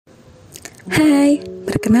Hai,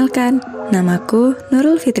 perkenalkan, namaku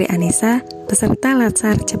Nurul Fitri Anissa, peserta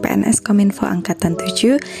Latsar CPNS Kominfo Angkatan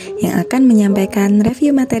 7 yang akan menyampaikan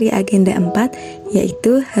review materi agenda 4,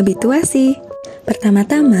 yaitu Habituasi.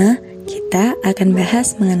 Pertama-tama, kita akan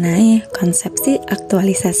bahas mengenai konsepsi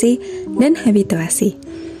aktualisasi dan habituasi.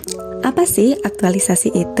 Apa sih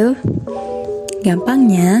aktualisasi itu?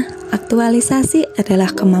 Gampangnya, aktualisasi adalah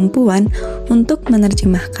kemampuan untuk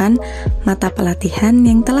menerjemahkan mata pelatihan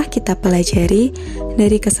yang telah kita pelajari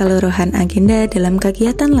dari keseluruhan agenda dalam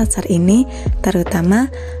kegiatan Latsar ini, terutama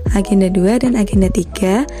agenda 2 dan agenda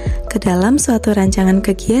 3, ke dalam suatu rancangan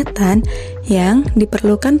kegiatan yang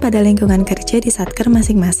diperlukan pada lingkungan kerja di satker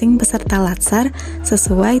masing-masing peserta Latsar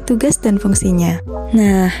sesuai tugas dan fungsinya.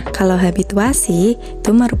 Nah, kalau habituasi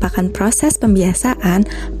itu merupakan proses pembiasaan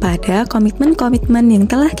pada komitmen-komitmen yang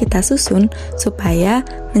telah kita susun supaya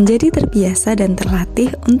menjadi terbiasa dan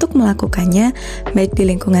terlatih untuk melakukannya baik di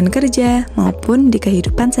lingkungan kerja maupun di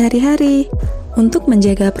kehidupan sehari-hari. Untuk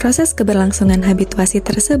menjaga proses keberlangsungan habituasi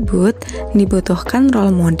tersebut, dibutuhkan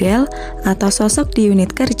role model atau sosok di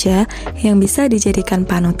unit kerja yang bisa dijadikan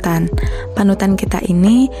panutan. Panutan kita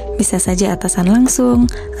ini bisa saja atasan langsung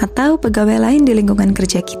atau pegawai lain di lingkungan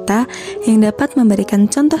kerja kita yang dapat memberikan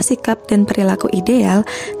contoh sikap dan perilaku ideal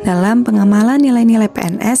dalam pengamalan nilai-nilai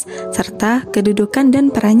PNS serta kedudukan dan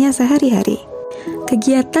perannya sehari-hari.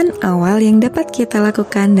 Kegiatan awal yang dapat kita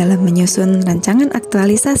lakukan dalam menyusun rancangan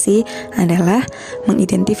aktualisasi adalah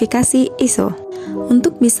mengidentifikasi isu.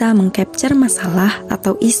 Untuk bisa mengcapture masalah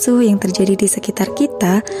atau isu yang terjadi di sekitar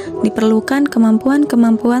kita, diperlukan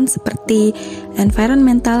kemampuan-kemampuan seperti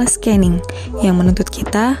environmental scanning yang menuntut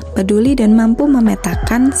kita peduli dan mampu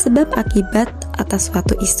memetakan sebab akibat atas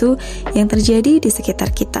suatu isu yang terjadi di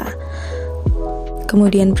sekitar kita.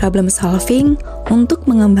 Kemudian problem solving untuk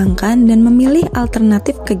mengembangkan dan memilih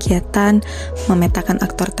alternatif kegiatan, memetakan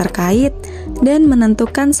aktor terkait, dan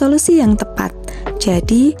menentukan solusi yang tepat.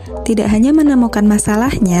 Jadi, tidak hanya menemukan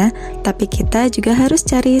masalahnya, tapi kita juga harus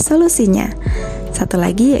cari solusinya. Satu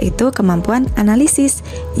lagi yaitu kemampuan analisis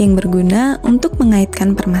yang berguna untuk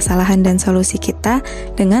mengaitkan permasalahan dan solusi kita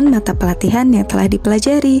dengan mata pelatihan yang telah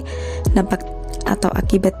dipelajari, dampak atau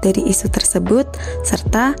akibat dari isu tersebut,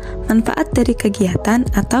 serta manfaat dari kegiatan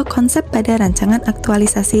atau konsep pada rancangan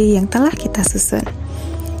aktualisasi yang telah kita susun.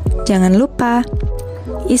 Jangan lupa,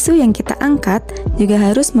 isu yang kita angkat juga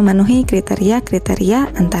harus memenuhi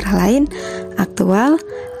kriteria-kriteria antara lain aktual,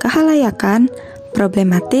 kehalayakan,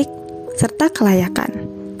 problematik, serta kelayakan.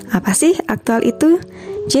 Apa sih aktual itu?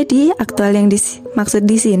 Jadi, aktual yang dimaksud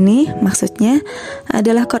di sini maksudnya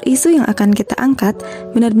adalah core isu yang akan kita angkat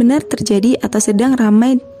benar-benar terjadi atau sedang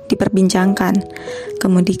ramai diperbincangkan.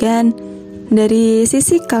 Kemudian, dari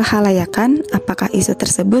sisi kehalayakan, apakah isu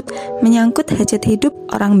tersebut menyangkut hajat hidup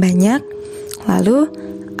orang banyak? Lalu,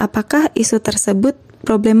 apakah isu tersebut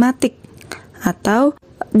problematik atau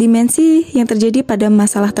dimensi yang terjadi pada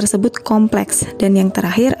masalah tersebut kompleks? Dan yang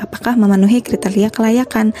terakhir, apakah memenuhi kriteria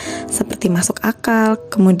kelayakan seperti masuk akal,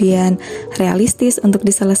 kemudian realistis untuk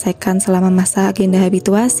diselesaikan selama masa agenda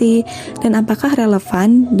habituasi, dan apakah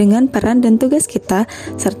relevan dengan peran dan tugas kita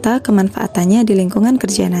serta kemanfaatannya di lingkungan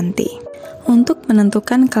kerja nanti. Untuk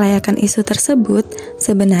menentukan kelayakan isu tersebut,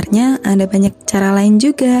 sebenarnya ada banyak cara lain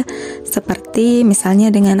juga, seperti misalnya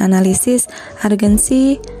dengan analisis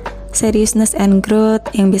urgency, seriousness and growth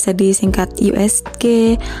yang bisa disingkat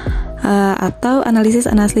USG, atau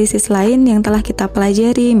analisis-analisis lain yang telah kita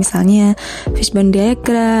pelajari, misalnya fishbone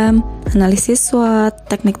diagram, analisis SWOT,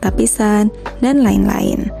 teknik tapisan, dan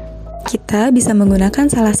lain-lain. Kita bisa menggunakan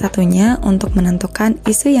salah satunya untuk menentukan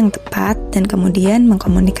isu yang tepat dan kemudian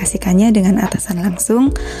mengkomunikasikannya dengan atasan langsung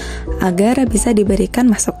agar bisa diberikan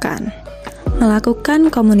masukan.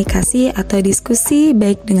 Melakukan komunikasi atau diskusi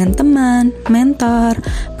baik dengan teman, mentor,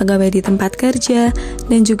 pegawai di tempat kerja,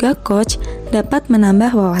 dan juga coach dapat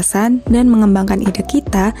menambah wawasan dan mengembangkan ide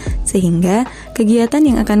kita sehingga kegiatan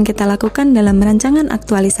yang akan kita lakukan dalam rancangan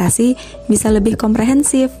aktualisasi bisa lebih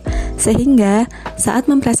komprehensif. Sehingga saat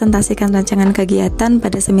mempresentasikan rancangan kegiatan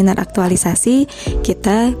pada seminar aktualisasi,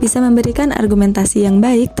 kita bisa memberikan argumentasi yang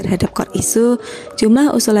baik terhadap core isu, jumlah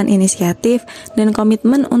usulan inisiatif, dan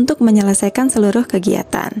komitmen untuk menyelesaikan seluruh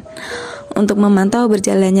kegiatan. Untuk memantau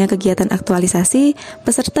berjalannya kegiatan aktualisasi,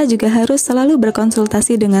 peserta juga harus selalu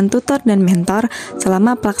berkonsultasi dengan tutor dan mentor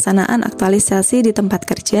selama pelaksanaan aktualisasi di tempat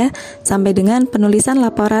kerja sampai dengan penulisan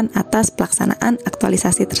laporan atas pelaksanaan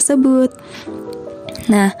aktualisasi tersebut.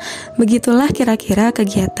 Nah, begitulah kira-kira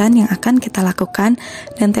kegiatan yang akan kita lakukan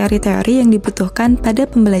dan teori-teori yang dibutuhkan pada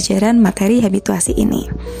pembelajaran materi habituasi ini.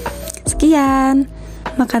 Sekian,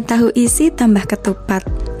 makan tahu isi tambah ketupat.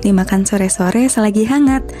 dimakan sore-sore selagi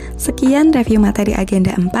hangat. Sekian review materi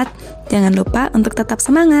agenda 4. Jangan lupa untuk tetap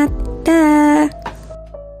semangat. Dah.